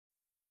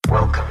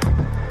Welcome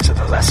to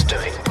the Less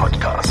Doing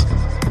podcast.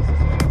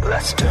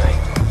 Less doing,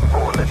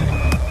 more living,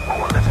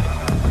 more living,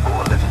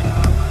 more living,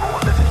 more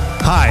living.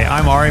 Hi,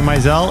 I'm Ari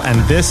Meisel, and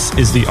this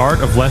is The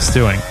Art of Less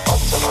Doing.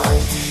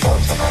 Optimize,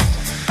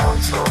 automate,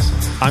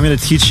 outsource. I'm going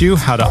to teach you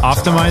how to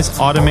optimize,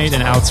 automate,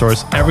 and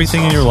outsource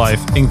everything in your life,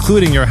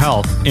 including your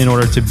health, in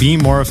order to be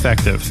more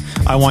effective.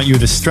 I want you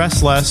to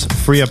stress less,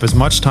 free up as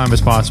much time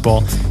as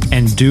possible,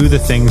 and do the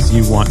things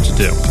you want to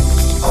do.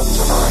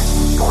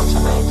 Optimize,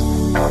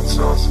 automate,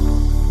 outsource.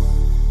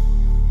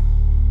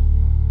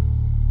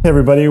 Hey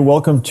everybody,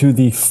 welcome to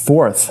the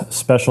fourth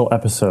special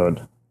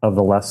episode of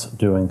the Less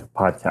Doing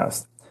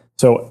podcast.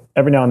 So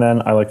every now and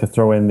then I like to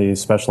throw in these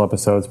special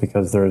episodes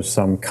because there's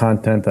some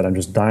content that I'm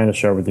just dying to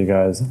share with you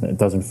guys. It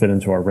doesn't fit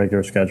into our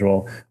regular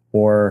schedule,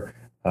 or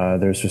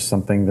there's just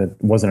something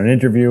that wasn't an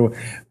interview.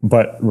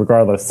 But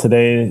regardless,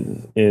 today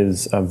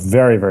is a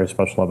very, very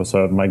special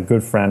episode. My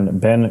good friend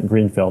Ben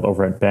Greenfield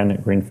over at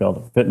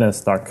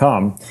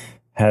bengreenfieldfitness.com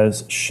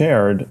has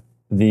shared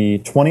the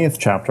 20th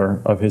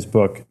chapter of his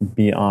book,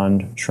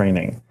 Beyond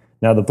Training.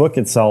 Now, the book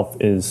itself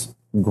is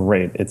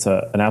great. It's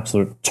an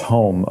absolute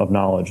tome of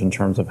knowledge in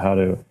terms of how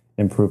to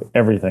improve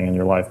everything in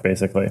your life,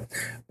 basically.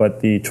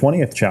 But the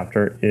 20th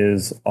chapter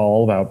is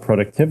all about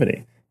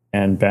productivity.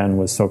 And Ben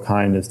was so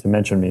kind as to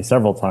mention me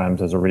several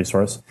times as a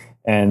resource.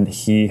 And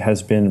he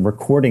has been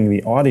recording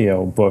the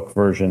audio book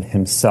version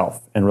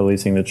himself and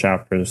releasing the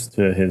chapters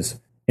to his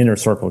inner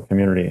circle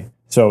community.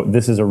 So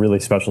this is a really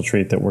special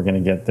treat that we're going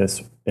to get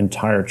this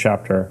entire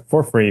chapter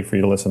for free for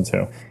you to listen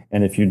to.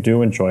 And if you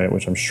do enjoy it,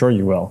 which I'm sure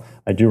you will,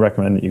 I do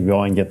recommend that you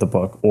go and get the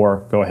book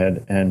or go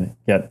ahead and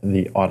get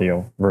the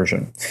audio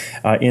version.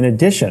 In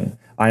addition,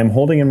 I am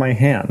holding in my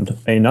hand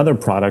another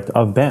product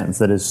of Ben's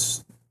that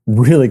is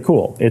really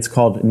cool. It's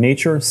called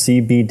Nature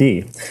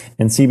CBD.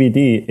 And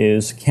CBD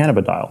is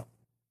cannabidiol,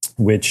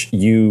 which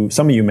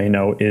some of you may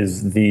know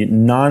is the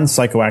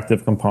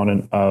non-psychoactive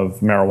component of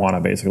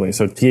marijuana, basically.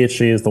 So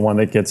THC is the one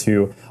that gets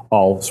you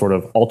all sort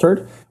of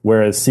altered,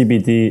 whereas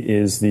CBD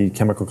is the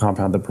chemical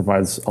compound that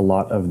provides a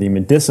lot of the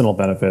medicinal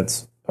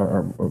benefits,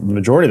 or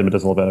majority of the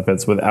medicinal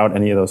benefits, without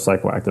any of those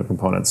psychoactive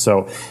components.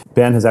 So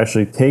Ben has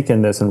actually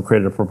taken this and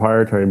created a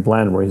proprietary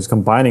blend where he's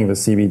combining the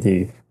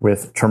CBD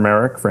with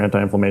turmeric for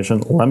anti-inflammation,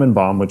 lemon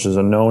balm, which is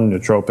a known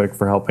nootropic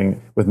for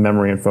helping with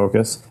memory and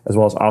focus, as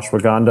well as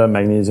ashwagandha,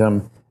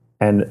 magnesium.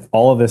 And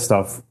all of this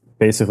stuff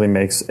basically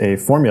makes a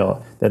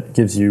formula that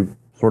gives you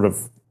sort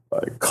of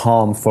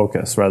calm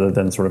focus rather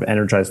than sort of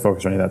energized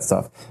focus or any of that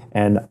stuff.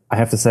 And I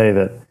have to say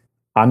that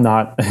I'm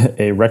not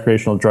a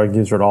recreational drug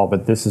user at all,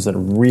 but this is a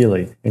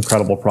really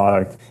incredible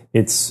product.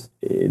 It's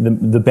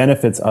the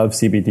benefits of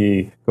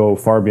CBD go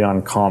far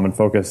beyond calm and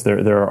focus.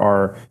 There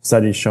are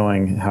studies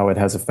showing how it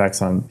has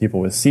effects on people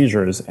with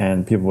seizures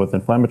and people with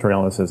inflammatory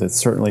illnesses. It's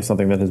certainly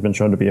something that has been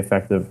shown to be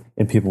effective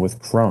in people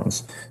with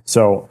Crohn's.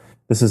 So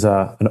this is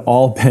an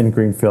all Ben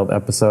Greenfield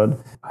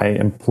episode. I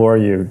implore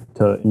you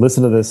to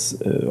listen to this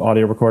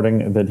audio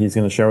recording that he's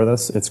going to share with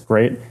us. It's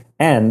great.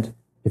 And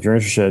if you're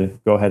interested,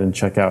 go ahead and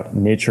check out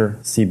Nature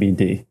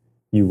CBD.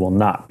 You will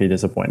not be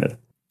disappointed.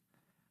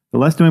 The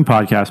Less Doing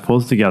podcast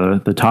pulls together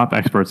the top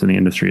experts in the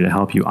industry to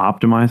help you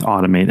optimize,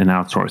 automate, and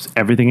outsource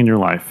everything in your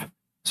life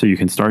so you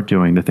can start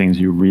doing the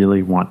things you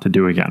really want to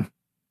do again.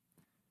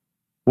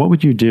 What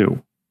would you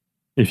do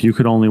if you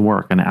could only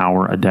work an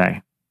hour a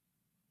day?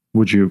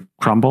 Would you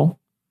crumble?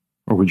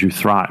 Or would you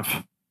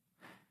thrive?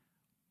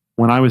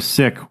 When I was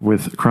sick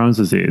with Crohn's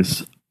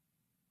disease,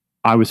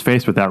 I was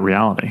faced with that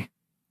reality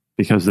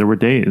because there were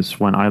days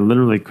when I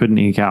literally couldn't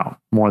eke out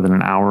more than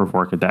an hour of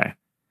work a day.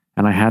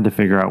 And I had to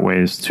figure out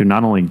ways to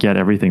not only get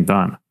everything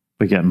done,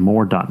 but get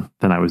more done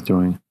than I was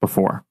doing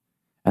before.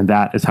 And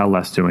that is how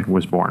Less Doing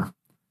was born.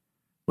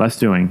 Less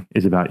Doing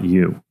is about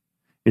you.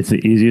 It's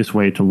the easiest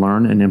way to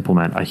learn and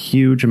implement a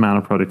huge amount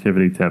of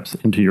productivity tips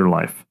into your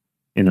life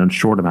in a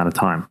short amount of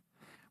time.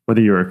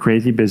 Whether you're a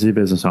crazy busy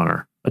business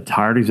owner, a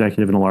tired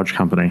executive in a large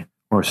company,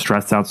 or a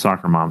stressed out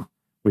soccer mom,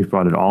 we've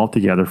brought it all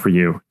together for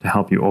you to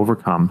help you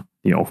overcome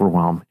the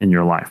overwhelm in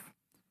your life.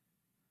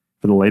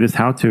 For the latest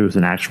how-tos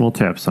and actionable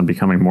tips on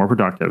becoming more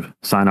productive,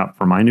 sign up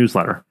for my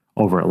newsletter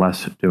over at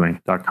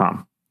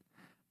lessdoing.com.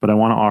 But I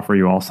want to offer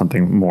you all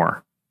something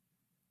more.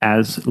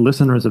 As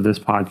listeners of this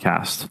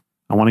podcast,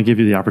 I want to give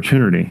you the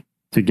opportunity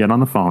to get on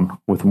the phone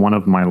with one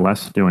of my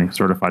Less Doing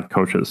certified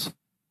coaches.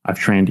 I've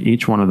trained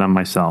each one of them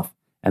myself,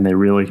 and they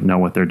really know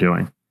what they're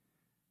doing.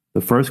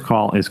 The first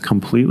call is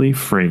completely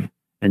free,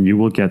 and you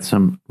will get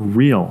some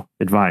real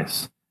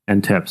advice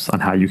and tips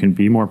on how you can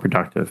be more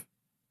productive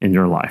in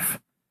your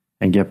life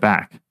and get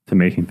back to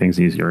making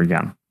things easier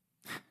again.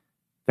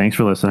 Thanks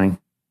for listening,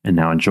 and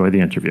now enjoy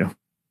the interview.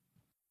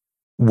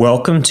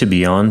 Welcome to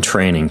Beyond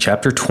Training,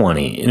 Chapter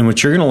 20, in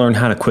which you're going to learn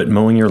how to quit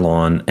mowing your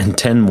lawn and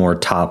 10 more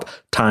top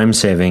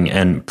time-saving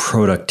and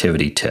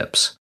productivity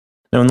tips.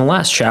 Now, in the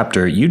last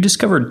chapter, you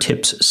discovered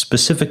tips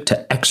specific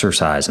to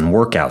exercise and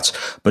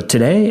workouts, but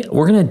today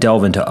we're going to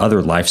delve into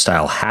other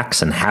lifestyle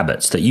hacks and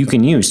habits that you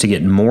can use to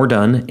get more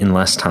done in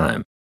less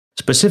time.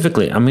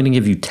 Specifically, I'm going to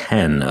give you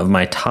 10 of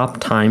my top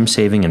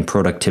time-saving and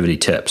productivity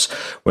tips.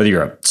 Whether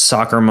you're a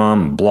soccer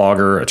mom,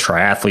 blogger, a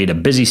triathlete, a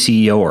busy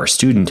CEO, or a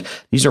student,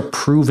 these are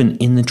proven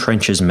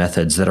in-the-trenches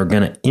methods that are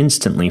going to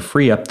instantly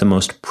free up the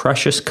most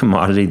precious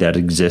commodity that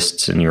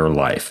exists in your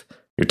life,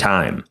 your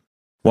time.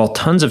 While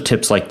tons of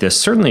tips like this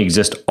certainly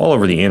exist all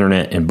over the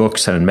internet, in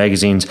books, and in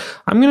magazines,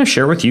 I'm going to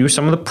share with you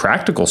some of the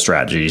practical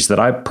strategies that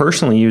I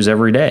personally use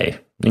every day,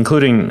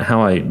 including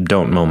how I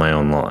don't mow my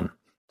own lawn.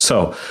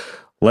 So,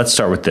 let's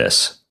start with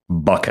this.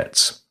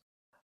 Buckets.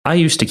 I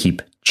used to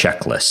keep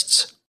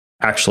checklists.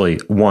 Actually,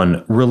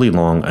 one really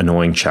long,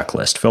 annoying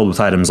checklist filled with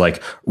items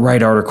like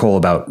write article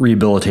about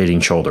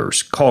rehabilitating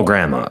shoulders, call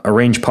grandma,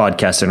 arrange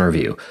podcast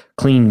interview,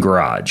 clean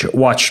garage,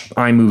 watch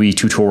iMovie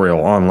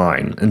tutorial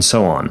online, and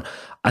so on.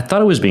 I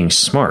thought I was being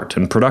smart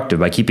and productive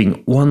by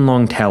keeping one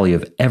long tally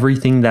of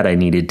everything that I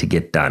needed to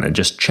get done and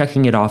just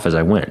checking it off as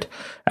I went.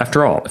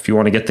 After all, if you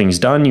want to get things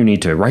done, you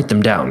need to write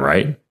them down,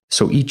 right?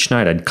 So each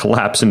night I'd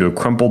collapse into a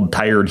crumpled,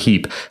 tired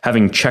heap,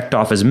 having checked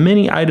off as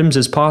many items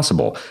as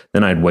possible.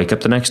 Then I'd wake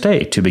up the next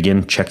day to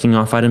begin checking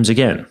off items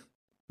again.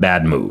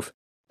 Bad move.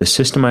 The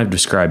system I've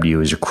described to you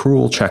is a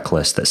cruel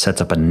checklist that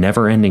sets up a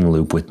never-ending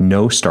loop with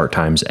no start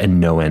times and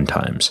no end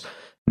times.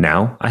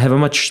 Now, I have a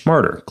much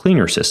smarter,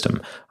 cleaner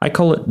system. I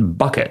call it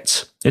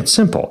buckets. It's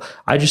simple.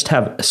 I just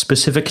have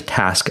specific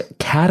task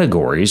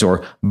categories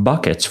or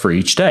buckets for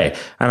each day,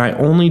 and I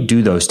only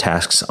do those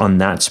tasks on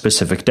that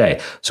specific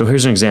day. So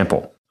here's an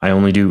example. I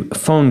only do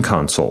phone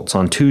consults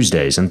on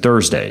Tuesdays and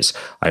Thursdays.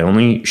 I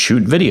only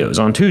shoot videos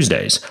on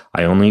Tuesdays.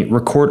 I only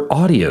record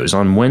audios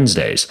on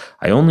Wednesdays.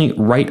 I only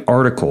write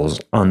articles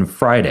on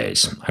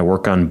Fridays. I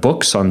work on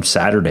books on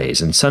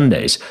Saturdays and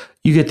Sundays.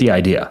 You get the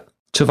idea.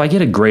 So if I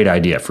get a great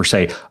idea for,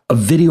 say, a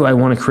video I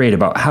want to create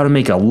about how to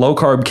make a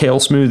low-carb kale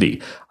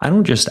smoothie, I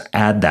don't just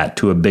add that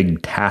to a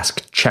big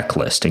task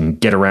checklist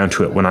and get around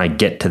to it when I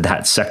get to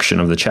that section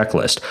of the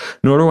checklist,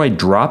 nor do I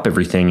drop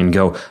everything and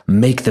go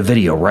make the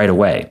video right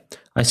away.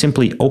 I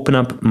simply open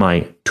up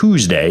my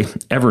Tuesday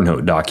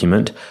Evernote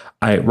document,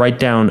 I write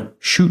down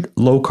shoot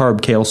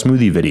low-carb kale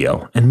smoothie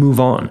video and move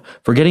on,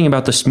 forgetting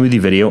about the smoothie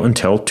video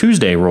until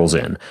Tuesday rolls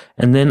in,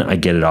 and then I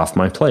get it off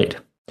my plate.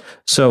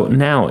 So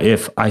now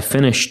if I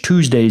finish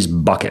Tuesday's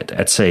bucket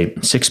at, say,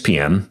 6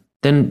 p.m.,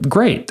 then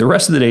great. The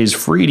rest of the day is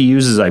free to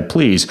use as I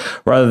please,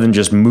 rather than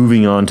just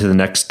moving on to the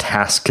next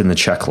task in the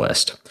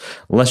checklist.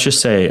 Let's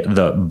just say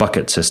the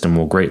bucket system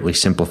will greatly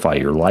simplify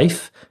your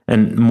life,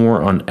 and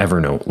more on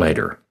Evernote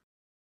later.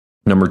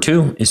 Number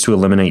 2 is to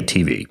eliminate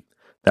TV.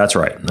 That's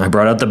right. I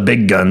brought out the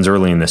big guns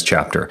early in this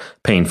chapter.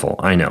 Painful,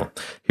 I know.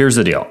 Here's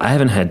the deal. I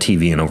haven't had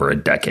TV in over a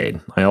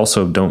decade. I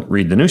also don't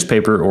read the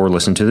newspaper or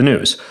listen to the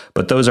news,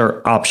 but those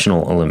are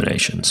optional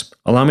eliminations.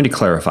 Allow me to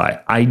clarify.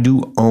 I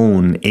do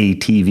own a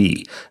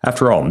TV.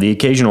 After all, the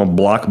occasional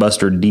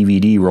blockbuster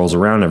DVD rolls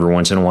around every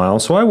once in a while,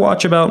 so I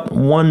watch about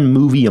one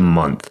movie a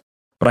month.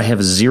 But I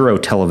have zero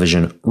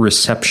television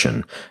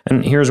reception.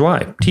 And here's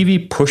why.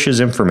 TV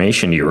pushes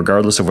information to you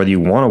regardless of whether you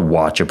want to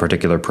watch a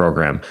particular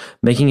program,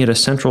 making it a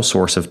central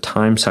source of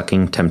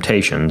time-sucking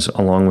temptations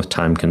along with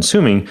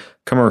time-consuming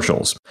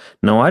commercials.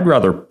 Now, I'd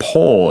rather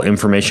pull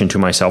information to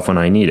myself when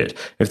I need it.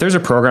 If there's a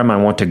program I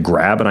want to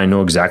grab and I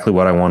know exactly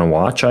what I want to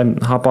watch, I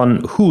hop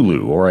on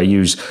Hulu or I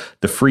use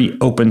the free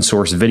open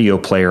source video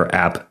player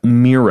app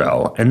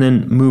Miro and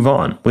then move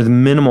on with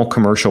minimal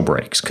commercial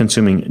breaks,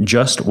 consuming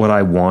just what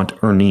I want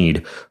or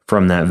need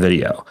from that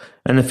video.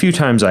 And the few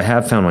times I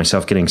have found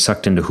myself getting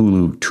sucked into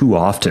Hulu too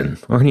often,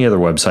 or any other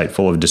website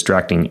full of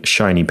distracting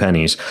shiny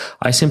pennies,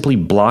 I simply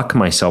block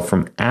myself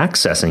from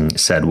accessing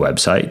said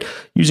website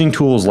using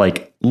tools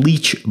like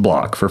Leech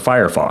Block for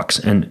Firefox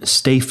and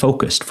Stay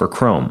Focused for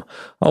Chrome.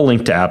 I'll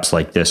link to apps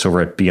like this over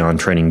at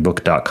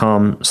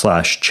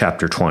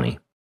beyondtrainingbook.com/chapter 20.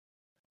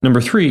 Number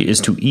 3 is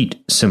to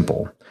eat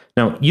simple.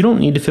 Now, you don't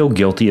need to feel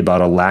guilty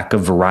about a lack of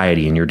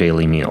variety in your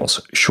daily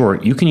meals.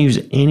 Sure, you can use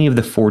any of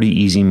the 40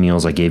 easy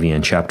meals I gave you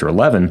in Chapter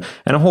 11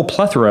 and a whole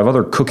plethora of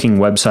other cooking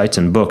websites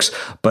and books,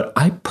 but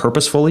I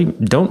purposefully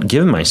don't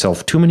give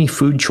myself too many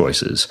food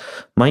choices.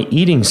 My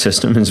eating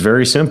system is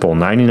very simple.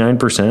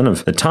 99%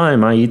 of the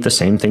time, I eat the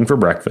same thing for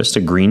breakfast,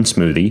 a green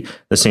smoothie,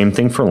 the same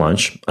thing for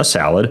lunch, a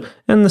salad,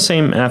 and the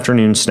same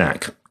afternoon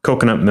snack,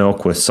 coconut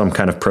milk with some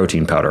kind of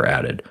protein powder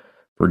added.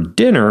 For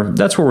dinner,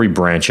 that's where we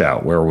branch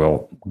out, where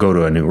we'll go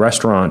to a new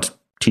restaurant,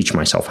 teach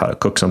myself how to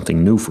cook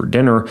something new for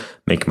dinner,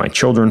 make my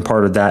children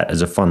part of that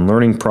as a fun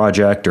learning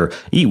project, or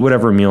eat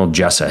whatever meal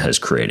Jessa has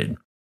created.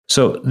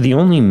 So the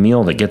only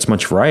meal that gets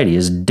much variety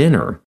is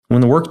dinner,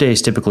 when the workday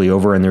is typically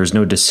over and there's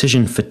no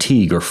decision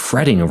fatigue or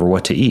fretting over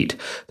what to eat.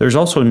 There's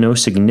also no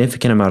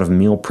significant amount of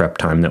meal prep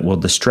time that will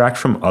distract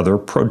from other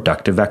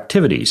productive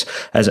activities,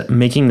 as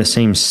making the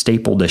same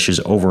staple dishes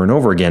over and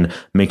over again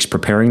makes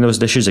preparing those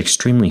dishes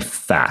extremely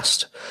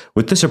fast.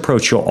 With this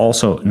approach, you'll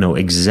also know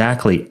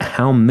exactly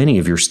how many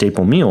of your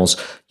staple meals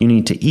you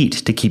need to eat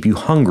to keep you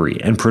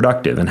hungry and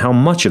productive, and how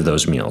much of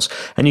those meals,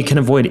 and you can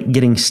avoid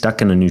getting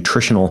stuck in a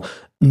nutritional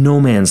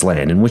no man's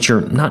land in which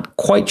you're not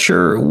quite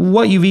sure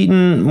what you've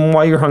eaten,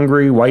 why you're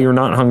hungry, why you're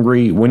not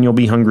hungry, when you'll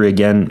be hungry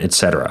again,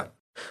 etc.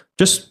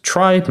 Just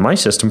try my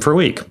system for a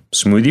week.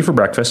 Smoothie for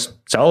breakfast,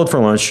 salad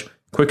for lunch,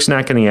 quick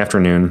snack in the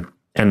afternoon,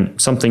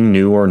 and something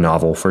new or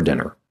novel for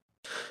dinner.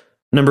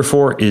 Number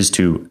 4 is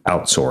to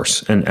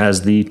outsource. And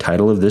as the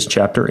title of this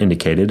chapter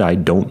indicated, I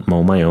don't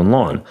mow my own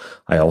lawn.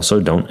 I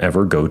also don't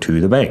ever go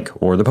to the bank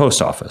or the post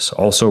office.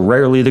 Also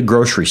rarely the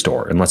grocery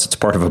store, unless it's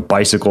part of a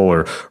bicycle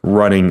or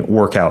running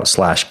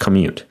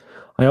workout/commute.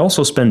 I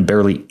also spend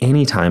barely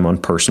any time on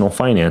personal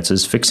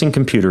finances, fixing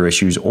computer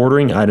issues,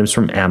 ordering items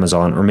from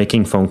Amazon, or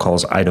making phone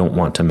calls I don't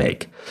want to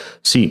make.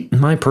 See,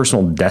 my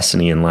personal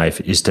destiny in life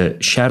is to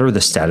shatter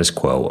the status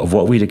quo of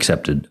what we'd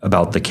accepted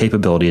about the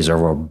capabilities of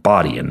our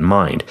body and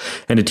mind,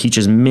 and to teach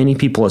as many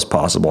people as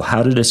possible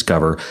how to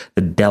discover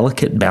the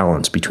delicate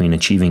balance between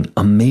achieving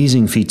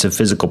amazing feats of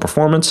physical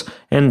performance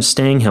and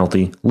staying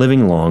healthy,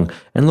 living long,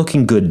 and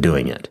looking good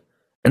doing it.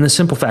 And the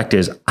simple fact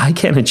is, I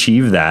can't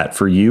achieve that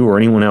for you or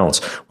anyone else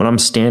when I'm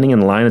standing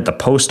in line at the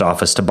post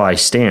office to buy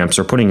stamps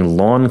or putting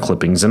lawn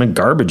clippings in a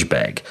garbage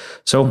bag.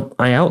 So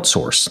I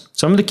outsource.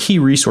 Some of the key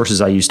resources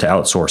I use to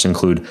outsource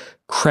include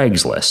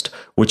Craigslist,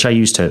 which I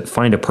use to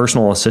find a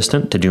personal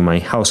assistant to do my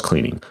house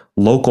cleaning,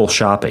 local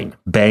shopping,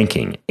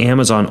 banking,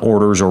 Amazon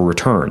orders or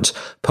returns,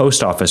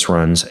 post office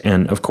runs,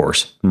 and of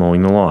course,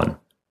 mowing the lawn.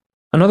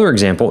 Another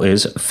example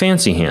is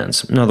Fancy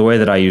Hands. Now, the way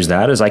that I use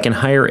that is I can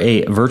hire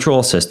a virtual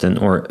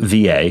assistant or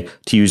VA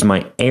to use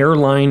my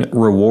airline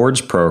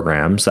rewards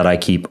programs that I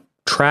keep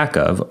track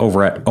of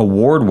over at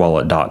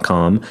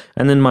awardwallet.com,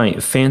 and then my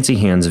Fancy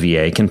Hands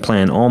VA can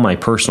plan all my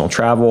personal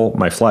travel,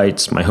 my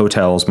flights, my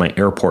hotels, my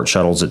airport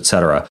shuttles,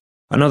 etc.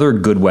 Another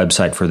good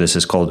website for this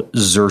is called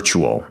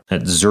Zirtual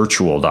at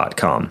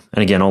zirtual.com.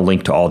 And again, I'll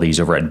link to all these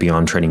over at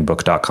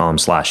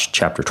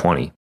beyondtrainingbook.com/chapter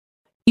 20.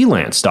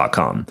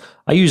 Elance.com.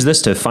 I use this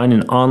to find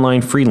an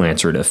online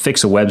freelancer to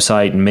fix a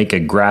website and make a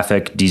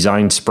graphic,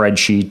 design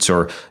spreadsheets,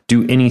 or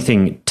do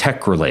anything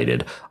tech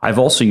related. I've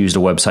also used a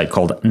website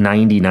called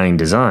 99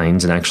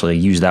 Designs, and actually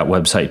used that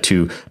website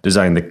to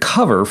design the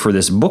cover for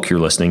this book you're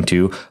listening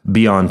to,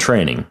 Beyond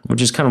Training,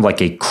 which is kind of like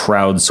a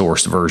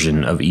crowdsourced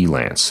version of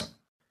Elance.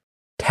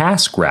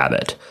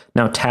 TaskRabbit.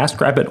 Now,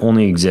 TaskRabbit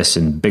only exists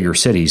in bigger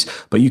cities,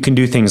 but you can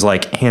do things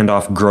like hand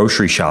off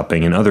grocery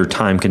shopping and other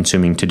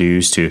time-consuming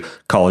to-dos to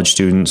college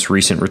students,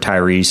 recent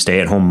retirees,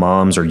 stay-at-home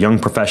moms, or young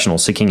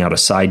professionals seeking out a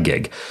side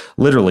gig.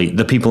 Literally,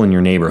 the people in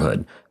your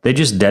neighborhood. They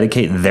just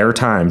dedicate their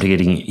time to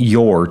getting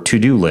your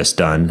to-do list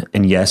done,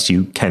 and yes,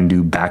 you can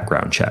do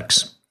background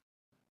checks.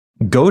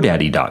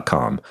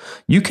 GoDaddy.com.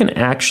 You can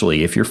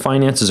actually, if your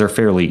finances are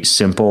fairly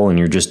simple and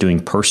you're just doing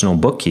personal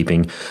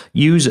bookkeeping,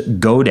 use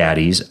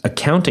GoDaddy's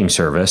accounting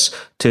service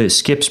to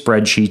skip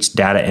spreadsheets,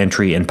 data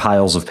entry, and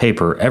piles of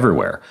paper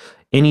everywhere.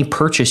 Any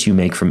purchase you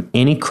make from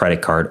any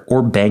credit card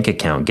or bank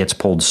account gets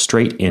pulled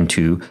straight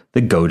into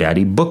the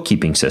GoDaddy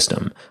bookkeeping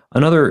system.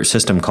 Another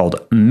system called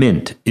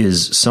Mint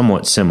is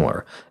somewhat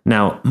similar.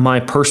 Now, my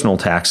personal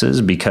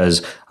taxes,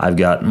 because I've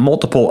got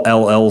multiple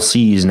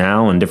LLCs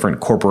now and different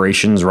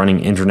corporations running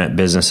internet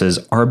businesses,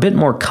 are a bit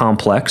more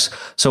complex,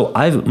 so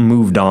I've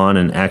moved on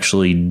and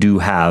actually do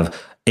have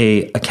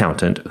an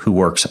accountant who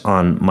works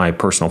on my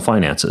personal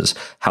finances.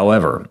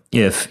 However,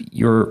 if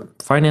your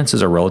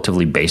finances are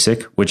relatively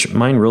basic, which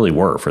mine really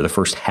were for the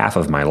first half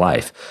of my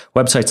life,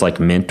 websites like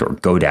Mint or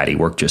GoDaddy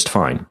work just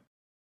fine.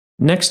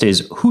 Next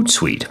is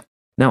Hootsuite.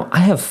 Now, I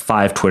have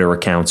 5 Twitter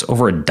accounts,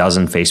 over a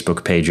dozen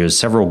Facebook pages,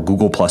 several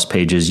Google Plus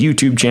pages,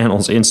 YouTube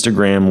channels,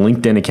 Instagram,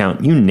 LinkedIn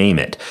account, you name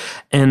it.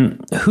 And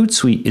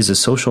Hootsuite is a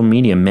social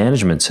media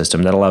management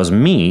system that allows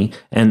me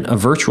and a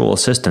virtual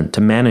assistant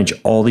to manage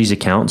all these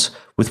accounts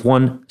with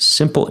one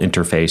simple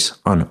interface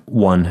on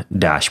one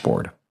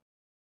dashboard.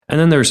 And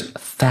then there's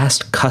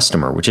Fast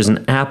Customer, which is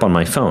an app on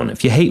my phone.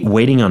 If you hate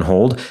waiting on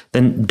hold,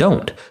 then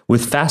don't.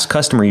 With Fast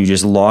Customer, you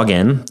just log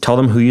in, tell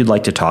them who you'd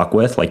like to talk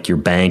with, like your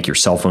bank, your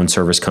cell phone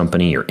service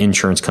company, your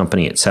insurance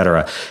company,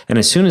 etc. And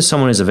as soon as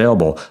someone is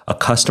available, a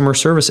customer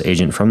service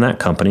agent from that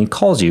company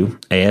calls you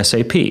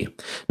ASAP.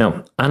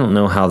 Now, I don't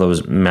know how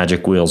those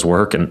magic wheels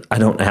work, and I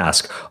don't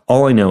ask.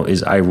 All I know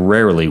is I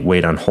rarely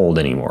wait on hold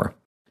anymore.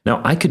 Now,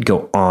 I could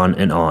go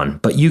on,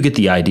 but you get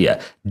the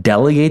idea.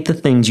 Delegate the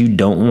things you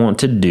don't want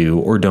to do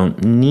or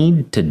don't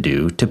need to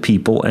do to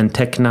people and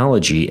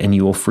technology, and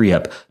you will free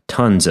up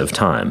tons of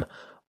time.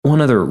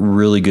 One other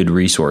really good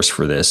resource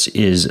for this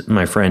is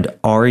my friend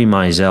Ari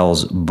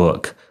Meisel's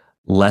book,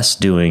 Less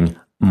Doing,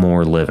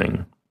 More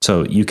Living.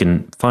 So you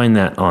can find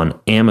that on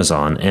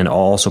Amazon, and I'll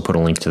also put a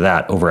link to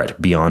that over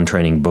at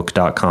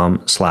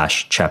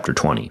beyondtrainingbook.com/chapter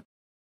 20.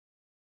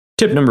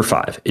 Tip number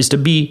 5 is to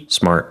be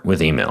smart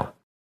with email.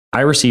 I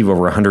receive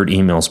over 100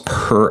 emails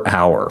per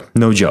hour,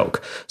 no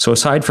joke. So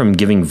aside from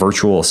giving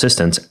virtual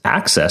assistants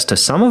access to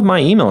some of my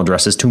email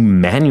addresses to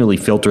manually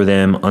filter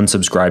them,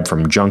 unsubscribe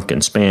from junk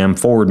and spam,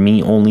 forward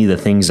me only the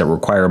things that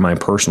require my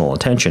personal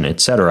attention,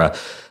 etc.,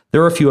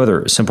 there are a few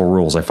other simple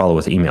rules I follow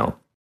with email.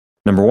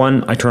 Number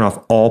 1, I turn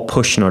off all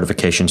push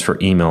notifications for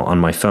email on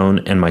my phone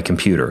and my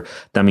computer.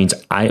 That means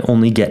I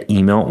only get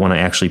email when I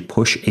actually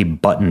push a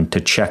button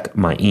to check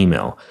my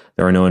email.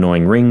 There are no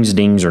annoying rings,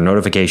 dings, or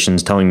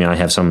notifications telling me I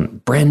have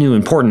some brand new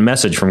important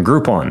message from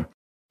Groupon.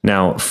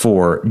 Now,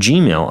 for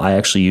Gmail, I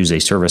actually use a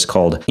service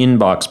called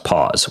Inbox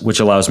Pause, which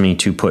allows me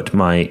to put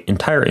my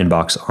entire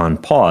inbox on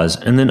pause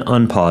and then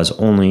unpause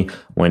only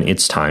when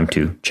it's time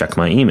to check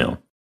my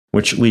email.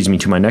 Which leads me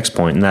to my next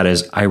point, and that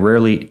is I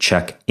rarely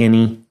check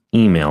any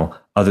email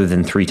other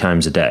than 3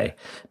 times a day.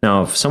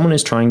 Now, if someone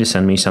is trying to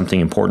send me something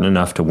important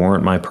enough to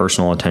warrant my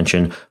personal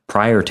attention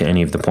prior to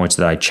any of the points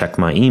that I check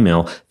my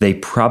email, they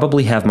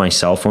probably have my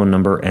cell phone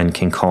number and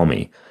can call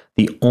me.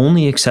 The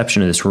only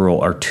exception to this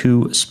rule are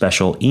 2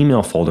 special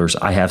email folders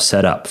I have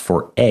set up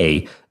for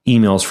A,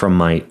 emails from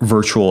my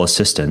virtual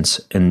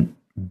assistants, and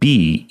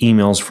B,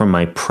 emails from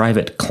my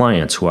private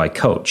clients who I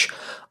coach.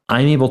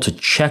 I'm able to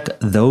check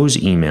those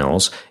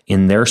emails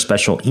in their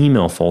special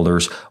email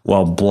folders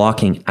while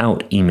blocking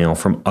out email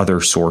from other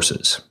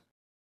sources.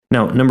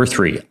 Now, number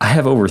 3, I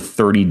have over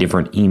 30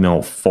 different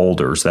email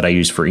folders that I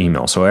use for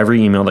email. So every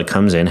email that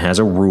comes in has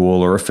a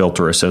rule or a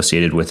filter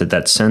associated with it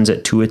that sends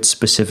it to its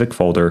specific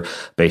folder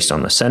based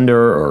on the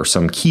sender or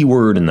some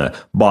keyword in the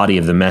body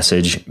of the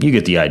message. You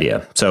get the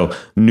idea. So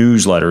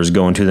newsletters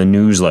go into the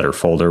newsletter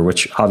folder,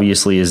 which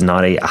obviously is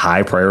not a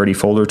high priority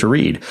folder to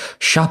read.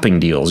 Shopping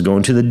deals go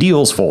into the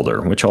deals folder,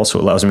 which also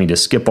allows me to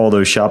skip all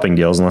those shopping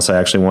deals unless I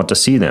actually want to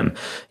see them.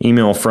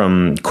 Email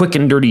from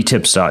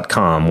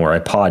quickanddirtytips.com, where I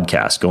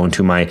podcast, go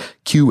into my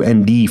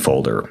Q&D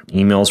folder.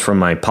 Emails from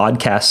my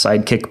podcast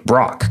sidekick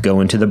Brock go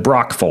into the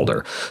Brock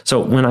folder. So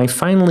when I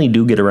finally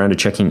do get around to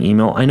checking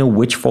email, I know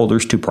which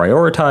folders to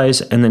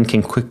prioritize and then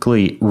can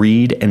quickly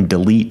read and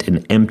delete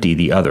and empty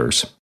the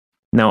others.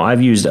 Now,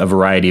 I've used a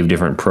variety of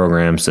different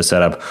programs to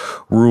set up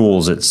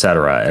rules,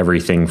 etc.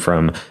 Everything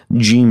from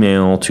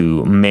Gmail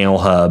to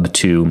MailHub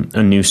to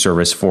a new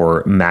service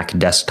for Mac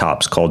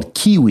desktops called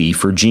Kiwi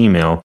for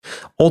Gmail.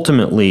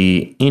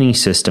 Ultimately, any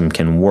system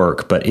can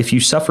work, but if you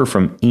suffer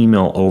from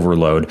email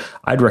overload,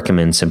 I'd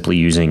recommend simply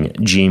using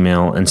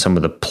Gmail and some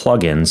of the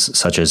plugins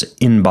such as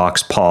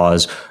Inbox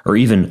Pause or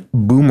even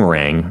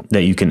Boomerang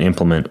that you can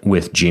implement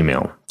with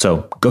Gmail.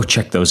 So go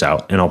check those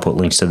out, and I'll put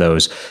links to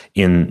those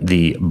in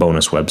the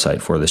bonus website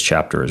for this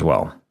chapter as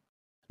well.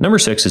 Number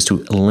 6 is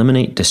to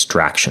eliminate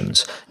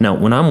distractions. Now,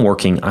 when I'm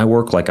working, I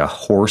work like a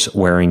horse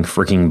wearing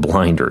freaking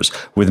blinders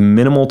with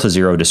minimal to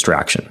zero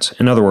distractions.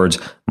 In other words,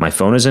 my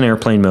phone is in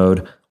airplane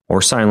mode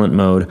or silent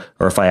mode,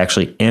 or if I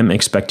actually am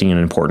expecting an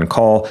important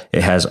call,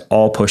 it has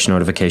all push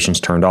notifications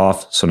turned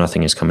off, so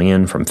nothing is coming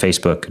in from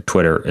Facebook,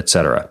 Twitter,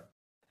 etc.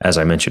 As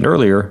I mentioned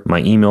earlier,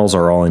 my emails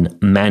are all in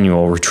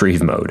manual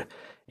retrieve mode.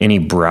 Any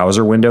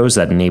browser windows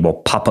that enable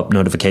pop-up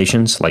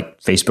notifications,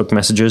 like Facebook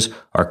messages,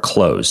 are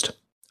closed.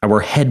 I wear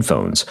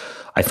headphones.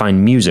 I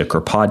find music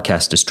or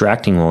podcasts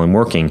distracting while I'm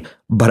working,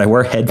 but I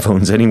wear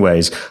headphones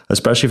anyways,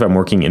 especially if I'm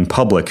working in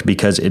public,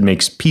 because it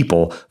makes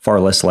people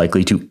far less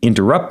likely to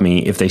interrupt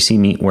me if they see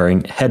me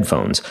wearing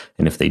headphones.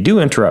 And if they do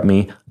interrupt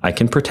me, I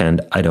can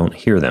pretend I don't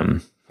hear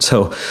them.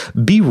 So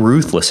be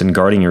ruthless in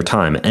guarding your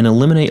time and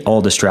eliminate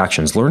all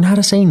distractions. Learn how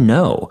to say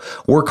no.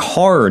 Work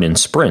hard in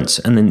sprints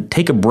and then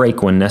take a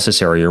break when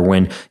necessary or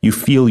when you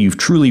feel you've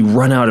truly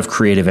run out of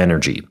creative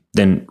energy.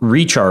 Then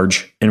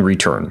recharge and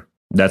return.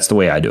 That's the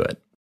way I do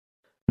it.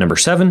 Number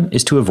 7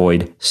 is to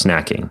avoid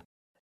snacking.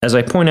 As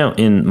I point out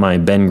in my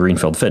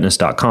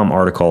BenGreenfieldFitness.com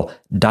article,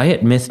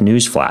 Diet Myth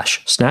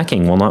Newsflash,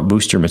 snacking will not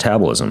boost your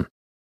metabolism.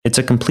 It's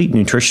a complete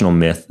nutritional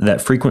myth that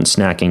frequent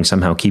snacking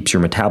somehow keeps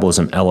your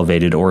metabolism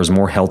elevated or is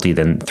more healthy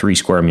than 3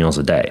 square meals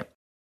a day.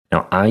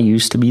 Now, I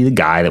used to be the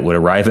guy that would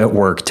arrive at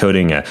work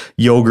toting a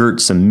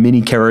yogurt, some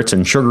mini carrots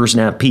and sugar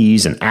snap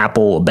peas, an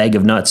apple, a bag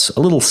of nuts,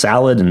 a little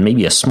salad, and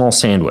maybe a small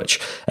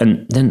sandwich.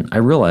 And then I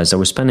realized I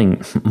was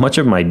spending much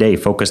of my day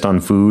focused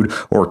on food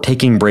or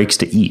taking breaks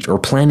to eat or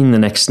planning the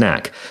next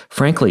snack.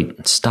 Frankly,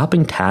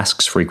 stopping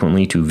tasks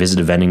frequently to visit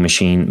a vending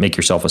machine, make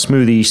yourself a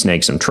smoothie,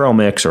 snag some trail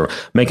mix, or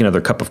make another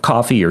cup of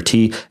coffee or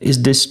tea is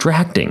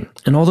distracting.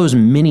 And all those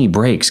mini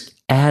breaks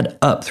add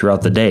up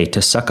throughout the day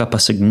to suck up a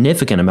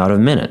significant amount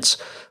of minutes.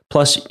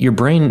 Plus, your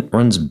brain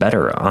runs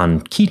better on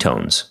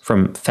ketones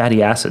from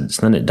fatty acids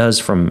than it does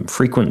from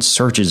frequent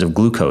surges of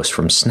glucose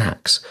from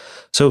snacks.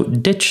 So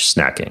ditch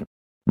snacking.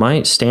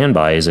 My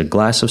standby is a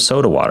glass of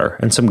soda water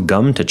and some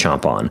gum to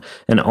chomp on,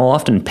 and I'll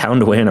often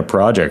pound away on a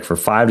project for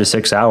 5 to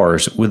 6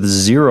 hours with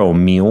 0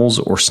 meals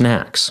or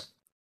snacks.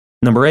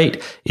 Number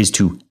 8 is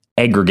to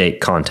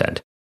aggregate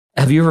content.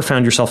 Have you ever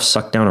found yourself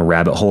sucked down a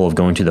rabbit hole of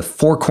going to the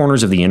 4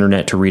 corners of the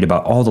internet to read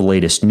about all the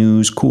latest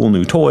news, cool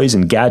new toys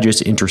and gadgets,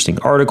 interesting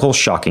articles,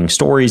 shocking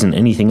stories, and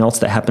anything else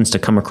that happens to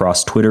come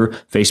across Twitter,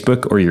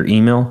 Facebook, or your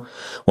email?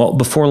 Well,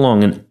 before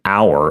long, an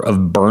hour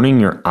of burning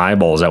your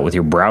eyeballs out with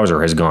your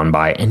browser has gone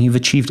by and you've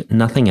achieved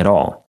nothing at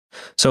all.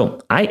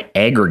 So I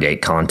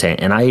aggregate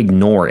content and I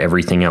ignore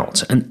everything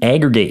else. An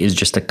aggregate is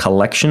just a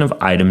collection of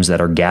items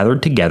that are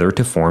gathered together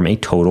to form a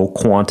total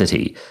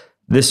quantity.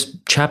 This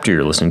chapter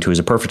you're listening to is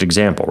a perfect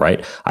example,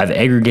 right? I've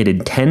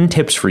aggregated 10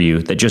 tips for you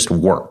that just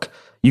work.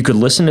 You could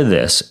listen to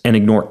this and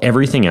ignore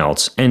everything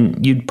else,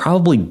 and you'd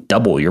probably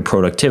double your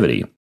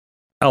productivity.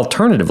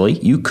 Alternatively,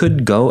 you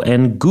could go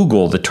and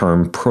Google the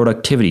term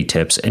productivity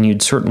tips, and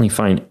you'd certainly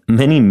find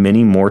many,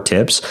 many more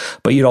tips,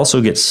 but you'd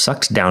also get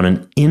sucked down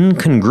an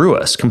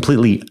incongruous,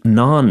 completely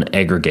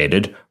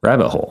non-aggregated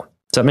rabbit hole.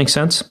 Does that make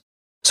sense?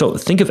 So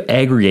think of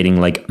aggregating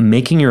like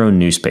making your own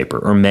newspaper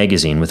or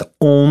magazine with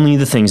only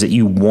the things that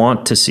you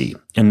want to see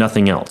and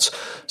nothing else.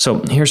 So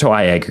here's how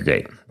I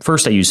aggregate.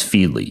 First, I use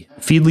Feedly.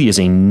 Feedly is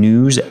a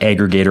news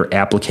aggregator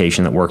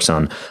application that works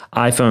on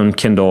iPhone,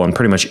 Kindle, and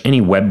pretty much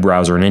any web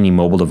browser and any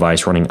mobile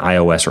device running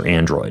iOS or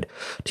Android.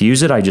 To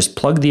use it, I just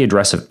plug the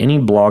address of any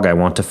blog I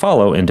want to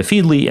follow into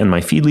Feedly, and my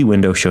Feedly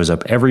window shows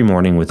up every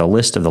morning with a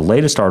list of the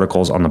latest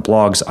articles on the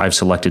blogs I've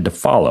selected to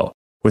follow,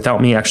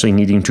 without me actually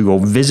needing to go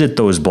visit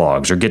those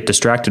blogs or get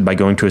distracted by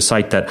going to a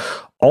site that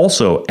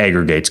also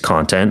aggregates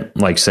content,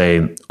 like say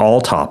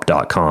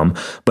alltop.com,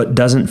 but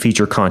doesn't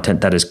feature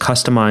content that is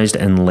customized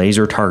and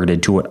laser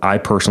targeted to what I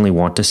personally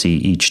want to see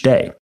each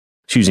day.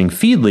 Using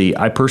Feedly,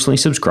 I personally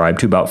subscribe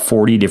to about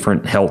 40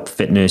 different health,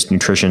 fitness,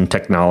 nutrition,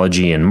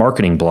 technology, and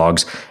marketing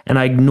blogs, and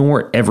I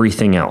ignore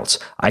everything else.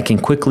 I can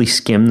quickly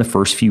skim the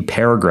first few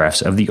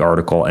paragraphs of the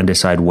article and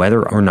decide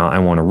whether or not I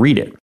want to read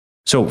it.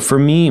 So for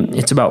me,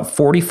 it's about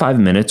 45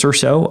 minutes or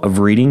so of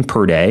reading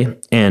per day,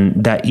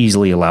 and that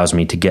easily allows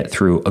me to get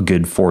through a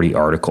good 40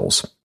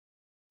 articles.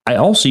 I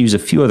also use a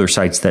few other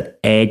sites that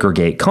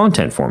aggregate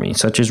content for me,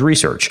 such as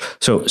research.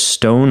 So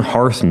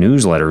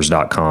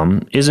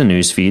stonehearthnewsletters.com is a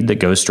newsfeed that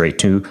goes straight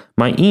to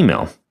my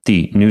email,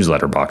 the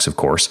newsletter box, of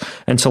course,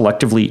 and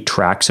selectively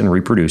tracks and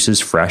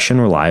reproduces fresh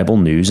and reliable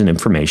news and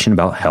information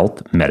about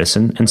health,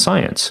 medicine, and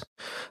science.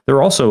 There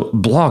are also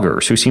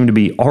bloggers who seem to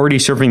be already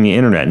surfing the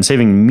internet and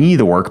saving me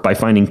the work by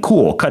finding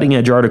cool,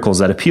 cutting-edge articles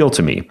that appeal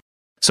to me.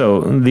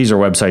 So these are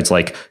websites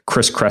like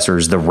Chris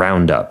Kresser's The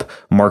Roundup,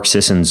 Mark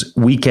Sisson's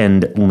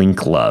Weekend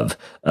Link Love,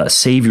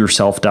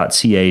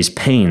 SaveYourself.ca's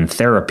Pain,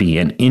 Therapy,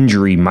 and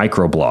Injury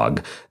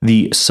microblog,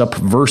 the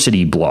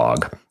Subversity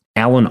blog,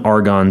 Alan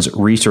Argon's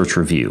Research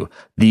Review,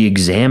 the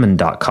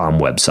Examine.com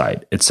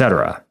website,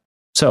 etc.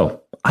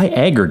 So I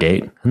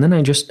aggregate and then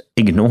I just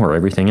ignore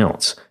everything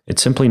else.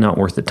 It's simply not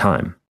worth the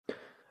time.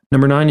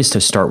 Number 9 is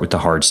to start with the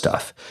hard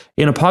stuff.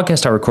 In a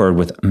podcast I recorded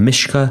with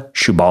Mishka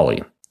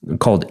Shubali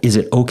called Is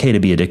It Okay to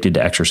Be Addicted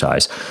to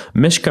Exercise?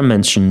 Mishka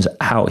mentions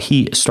how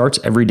he starts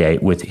every day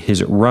with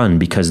his run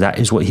because that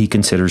is what he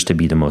considers to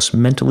be the most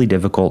mentally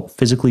difficult,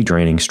 physically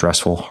draining,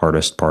 stressful,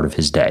 hardest part of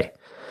his day.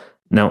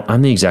 Now,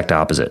 I'm the exact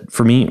opposite.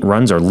 For me,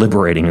 runs are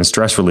liberating and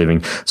stress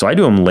relieving, so I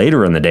do them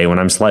later in the day when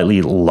I'm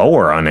slightly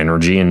lower on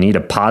energy and need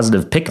a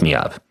positive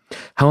pick-me-up.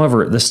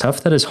 However, the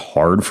stuff that is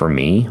hard for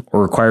me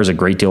or requires a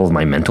great deal of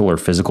my mental or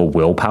physical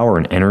willpower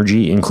and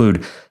energy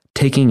include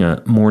taking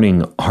a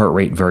morning heart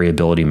rate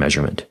variability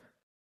measurement,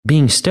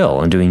 being still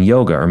and doing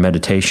yoga or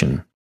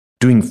meditation,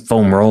 doing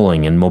foam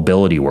rolling and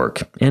mobility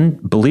work,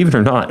 and believe it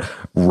or not,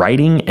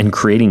 writing and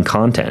creating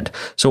content.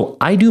 So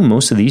I do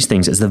most of these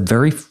things as the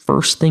very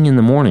first thing in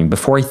the morning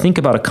before I think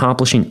about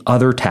accomplishing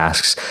other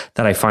tasks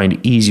that I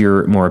find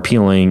easier, more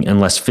appealing,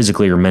 and less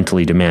physically or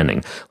mentally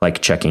demanding,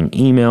 like checking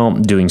email,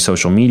 doing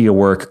social media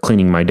work,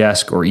 cleaning my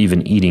desk, or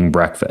even eating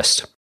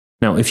breakfast.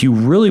 Now, if you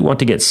really want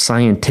to get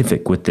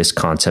scientific with this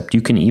concept,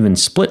 you can even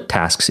split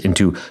tasks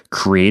into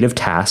creative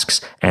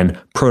tasks and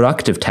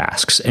productive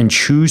tasks and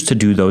choose to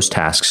do those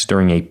tasks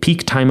during a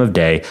peak time of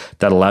day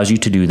that allows you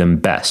to do them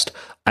best.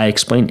 I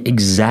explained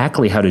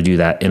exactly how to do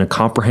that in a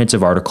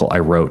comprehensive article I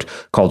wrote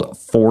called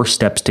 4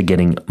 Steps to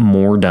Getting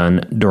More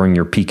Done During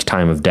Your Peak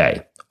Time of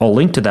Day. I'll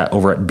link to that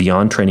over at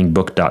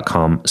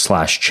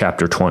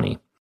beyondtrainingbook.com/chapter 20.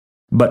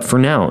 But for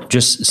now,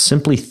 just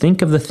simply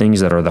think of the things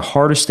that are the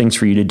hardest things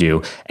for you to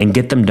do and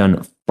get them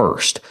done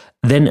first.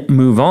 Then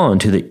move on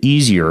to the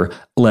easier,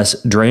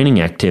 less draining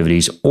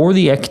activities or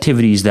the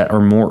activities that are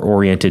more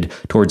oriented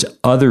towards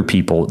other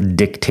people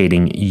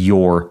dictating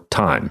your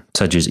time,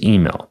 such as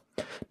email.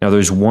 Now,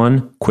 there's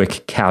one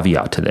quick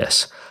caveat to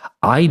this.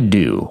 I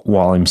do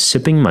while I'm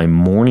sipping my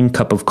morning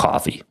cup of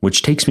coffee,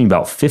 which takes me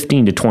about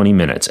 15 to 20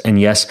 minutes. And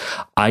yes,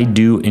 I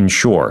do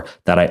ensure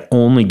that I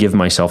only give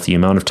myself the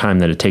amount of time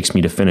that it takes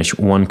me to finish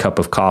 1 cup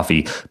of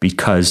coffee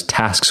because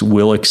tasks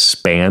will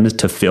expand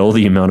to fill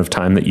the amount of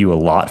time that you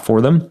allot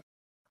for them.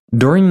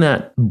 During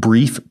that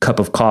brief cup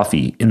of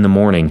coffee in the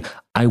morning,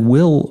 I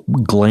will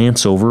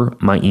glance over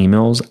my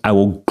emails. I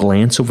will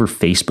glance over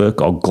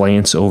Facebook. I'll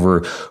glance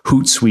over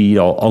Hootsuite.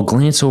 I'll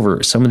glance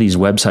over some of these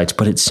websites,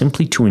 but it's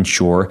simply to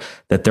ensure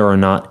that there are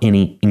not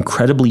any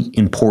incredibly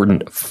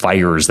important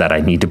fires that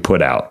I need to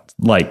put out,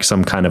 like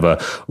some kind of a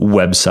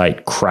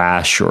website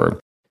crash or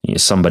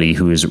somebody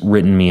who has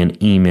written me an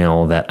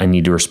email that I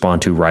need to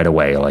respond to right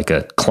away, like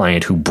a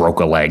client who broke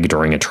a leg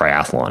during a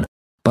triathlon.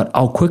 But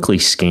I'll quickly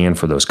scan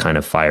for those kind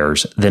of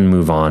fires, then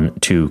move on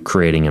to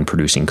creating and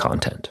producing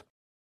content.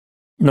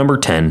 Number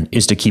 10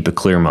 is to keep a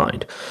clear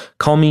mind.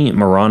 Call me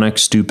moronic,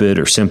 stupid,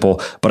 or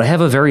simple, but I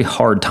have a very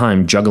hard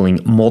time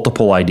juggling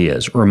multiple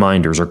ideas,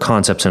 reminders, or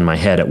concepts in my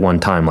head at one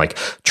time, like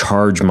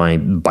charge my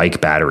bike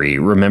battery,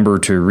 remember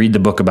to read the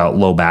book about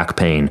low back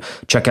pain,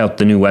 check out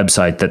the new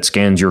website that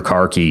scans your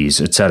car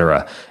keys,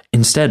 etc.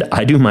 Instead,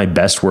 I do my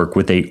best work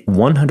with a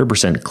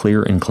 100%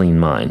 clear and clean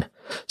mind.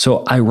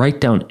 So I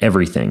write down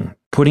everything,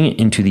 putting it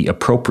into the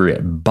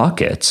appropriate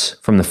buckets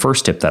from the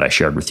first tip that I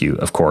shared with you,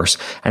 of course,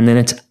 and then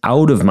it's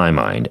out of my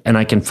mind and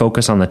I can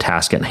focus on the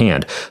task at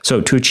hand.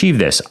 So to achieve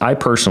this, I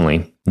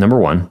personally, number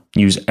 1,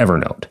 use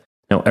Evernote.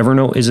 Now,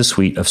 Evernote is a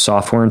suite of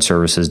software and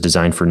services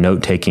designed for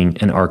note-taking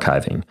and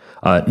archiving.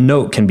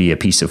 Note can be a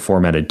piece of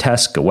formatted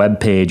text, a web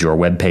page or a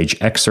web page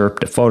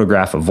excerpt, a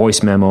photograph, a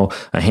voice memo,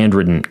 a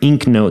handwritten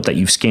ink note that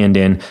you've scanned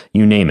in,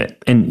 you name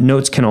it. And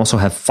notes can also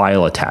have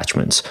file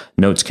attachments.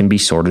 Notes can be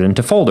sorted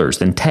into folders,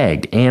 then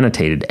tagged,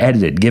 annotated,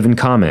 edited, given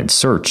comments,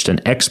 searched,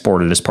 and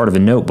exported as part of a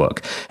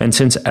notebook. And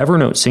since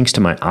Evernote syncs to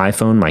my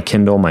iPhone, my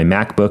Kindle, my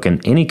MacBook, and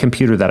any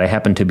computer that I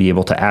happen to be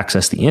able to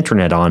access the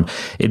internet on,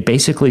 it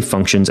basically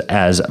functions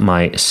as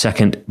my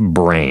second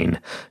brain.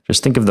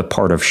 Just think of the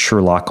part of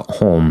Sherlock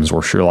Holmes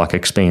where Sherlock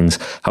explains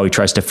how he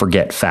tries to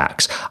forget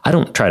facts. I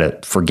don't try to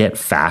forget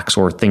facts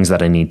or things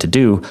that I need to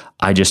do.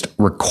 I just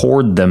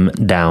record them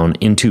down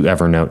into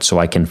Evernote so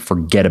I can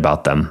forget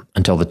about them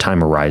until the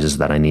time arises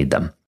that I need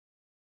them.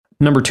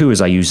 Number 2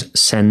 is I use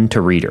Send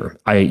to Reader.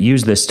 I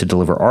use this to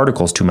deliver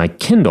articles to my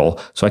Kindle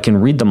so I can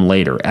read them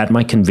later at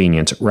my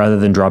convenience rather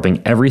than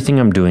dropping everything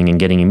I'm doing and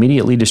getting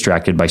immediately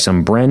distracted by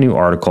some brand new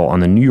article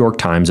on the New York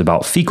Times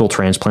about fecal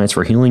transplants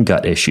for healing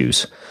gut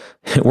issues.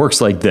 It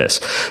works like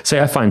this.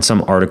 Say I find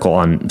some article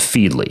on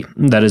Feedly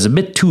that is a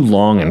bit too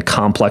long and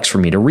complex for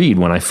me to read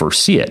when I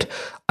first see it.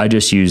 I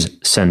just use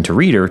Send to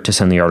Reader to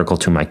send the article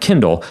to my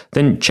Kindle,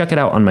 then check it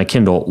out on my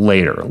Kindle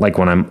later, like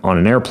when I'm on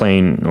an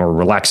airplane or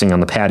relaxing on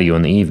the patio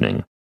in the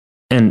evening.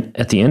 And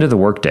at the end of the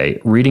workday,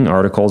 reading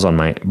articles on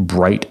my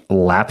bright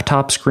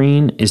laptop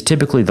screen is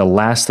typically the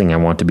last thing I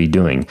want to be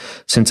doing,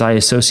 since I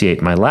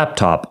associate my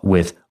laptop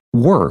with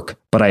work,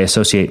 but I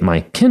associate my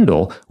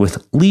Kindle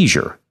with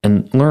leisure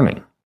and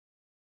learning.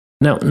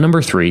 Now,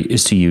 number 3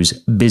 is to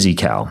use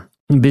BusyCal.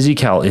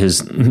 BusyCal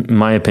is, in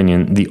my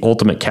opinion, the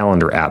ultimate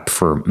calendar app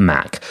for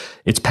Mac.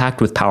 It's packed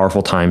with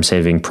powerful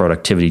time-saving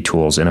productivity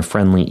tools in a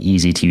friendly,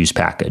 easy-to-use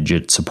package.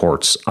 It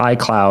supports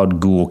iCloud,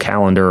 Google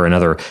Calendar, and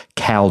other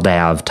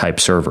CalDAV-type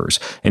servers,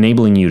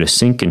 enabling you to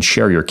sync and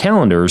share your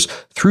calendars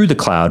through the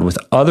cloud with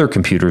other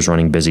computers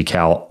running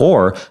BusyCal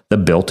or the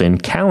built-in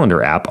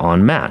calendar app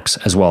on Macs,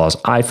 as well as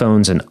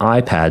iPhones and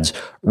iPads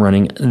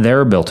running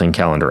their built-in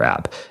calendar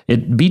app.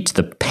 It beats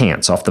the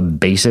pants off the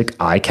basic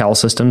iCal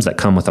systems that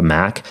come with a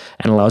Mac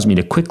and allows me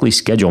to quickly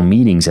schedule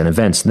meetings and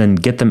events, then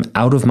get them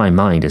out of my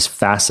mind as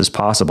fast as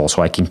possible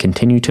so I can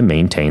continue to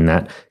maintain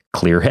that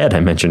clear head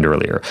I mentioned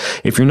earlier.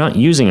 If you're not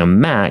using a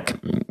Mac,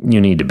 you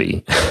need to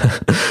be.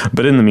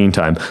 But in the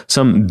meantime,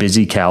 some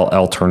BusyCal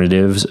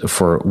alternatives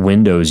for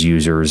Windows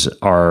users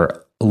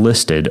are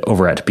listed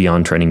over at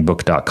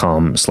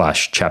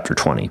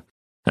beyondtrainingbook.com/chapter20.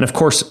 And of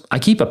course, I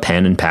keep a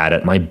pen and pad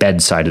at my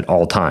bedside at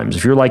all times.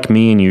 If you're like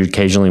me and you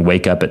occasionally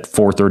wake up at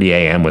 4:30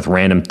 a.m. with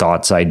random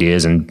thoughts,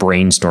 ideas, and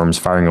brainstorms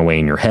firing away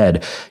in your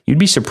head, you'd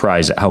be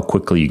surprised at how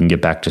quickly you can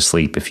get back to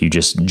sleep if you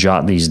just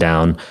jot these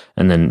down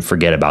and then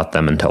forget about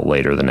them until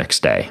later the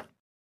next day.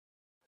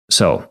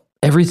 So,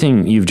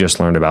 everything you've just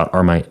learned about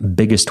are my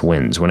biggest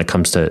wins when it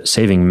comes to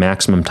saving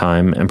maximum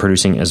time and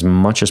producing as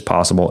much as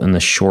possible in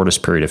the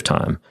shortest period of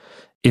time.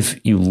 If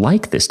you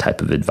like this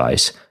type of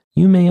advice,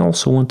 you may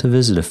also want to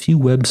visit a few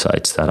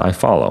websites that I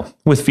follow,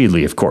 with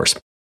Feedly, of course.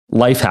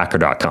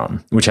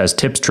 Lifehacker.com, which has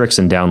tips, tricks,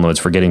 and downloads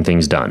for getting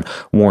things done.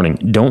 Warning,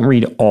 don't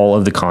read all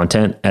of the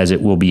content as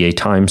it will be a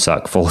time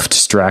suck full of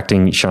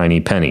distracting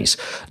shiny pennies.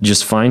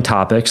 Just find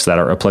topics that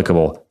are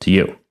applicable to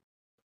you.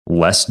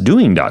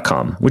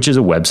 LessDoing.com, which is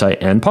a website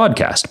and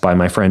podcast by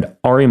my friend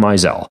Ari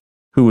Meisel,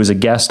 who was a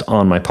guest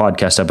on my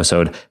podcast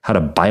episode, How to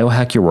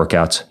Biohack Your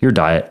Workouts, Your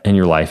Diet, and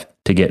Your Life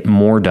to Get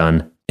More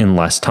Done in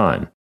Less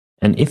Time.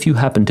 And if you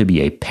happen to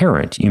be a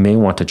parent, you may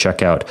want to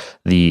check out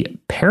the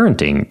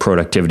parenting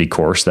productivity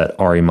course that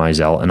Ari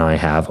Meisel and I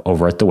have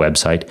over at the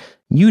website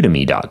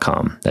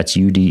udemy.com. That's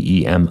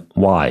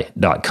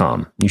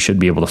udemy.com. You should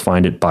be able to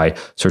find it by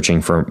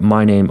searching for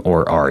my name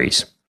or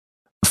Ari's.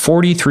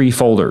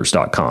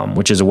 43folders.com,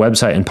 which is a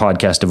website and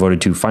podcast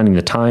devoted to finding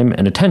the time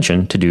and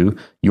attention to do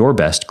your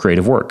best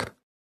creative work.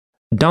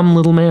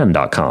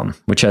 dumblittleman.com,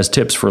 which has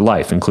tips for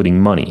life, including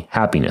money,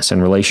 happiness,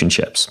 and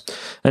relationships.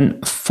 And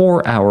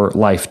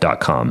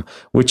 4hourlife.com,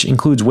 which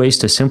includes ways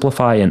to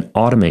simplify and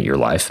automate your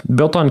life,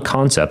 built on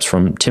concepts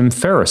from Tim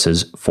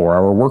Ferriss's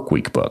 4-Hour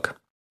Workweek book.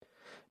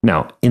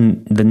 Now,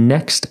 in the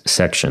next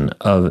section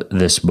of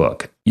this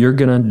book, you're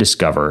going to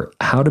discover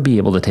how to be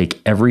able to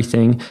take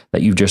everything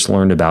that you've just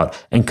learned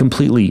about and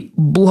completely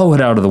blow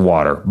it out of the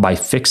water by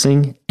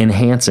fixing,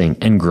 enhancing,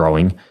 and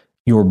growing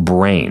your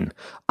brain.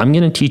 I'm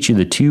going to teach you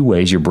the 2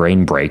 ways your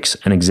brain breaks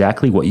and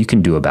exactly what you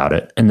can do about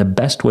it, and the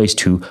best ways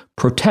to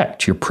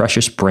protect your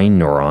precious brain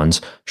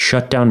neurons,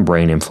 shut down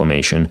brain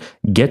inflammation,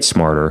 get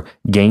smarter,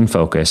 gain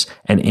focus,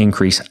 and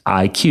increase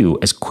IQ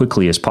as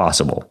quickly as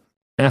possible.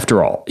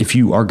 After all, if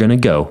you are going to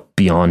go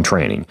beyond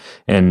training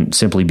and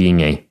simply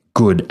being a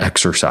good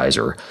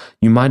exerciser,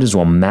 you might as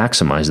well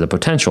maximize the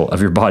potential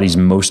of your body's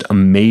most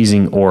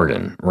amazing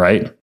organ,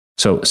 right?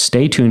 So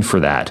stay tuned for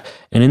that.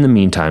 And in the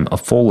meantime, a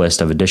full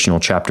list of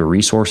additional chapter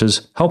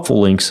resources, helpful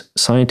links,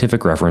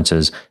 scientific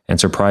references, and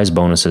surprise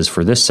bonuses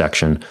for this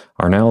section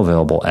are now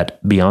available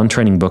at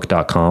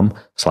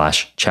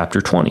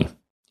beyondtrainingbook.com/chapter 20.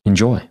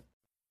 Enjoy.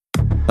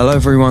 Hello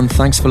everyone,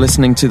 thanks for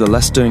listening to the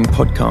Less Doing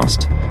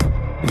podcast.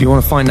 If you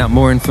want to find out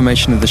more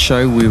information of the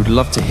show, we would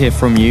love to hear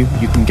from you.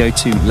 You can go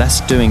to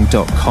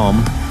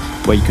lessdoing.com,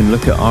 where you can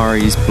look at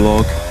Ari's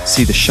blog,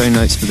 see the show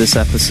notes for this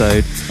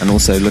episode, and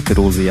also look at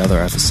all the other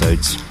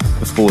episodes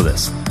before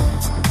this.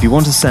 If you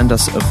want to send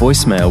us a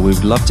voicemail, we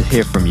would love to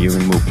hear from you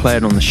and we'll play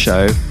it on the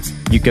show.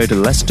 You go to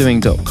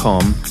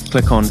lessdoing.com,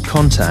 click on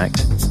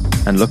contact,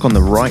 and look on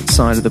the right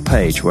side of the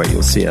page where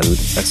you'll see a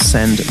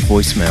send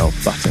voicemail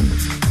button.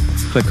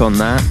 Click on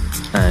that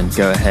and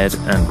go ahead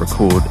and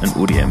record an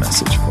audio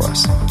message for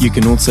us. You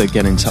can also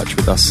get in touch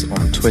with us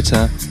on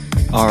Twitter.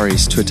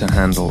 Ari's Twitter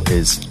handle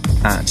is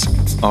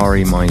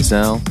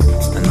 @AriMeisel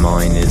and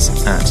mine is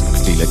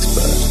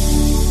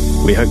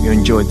 @FelixBird. We hope you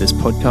enjoyed this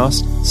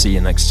podcast. See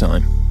you next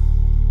time.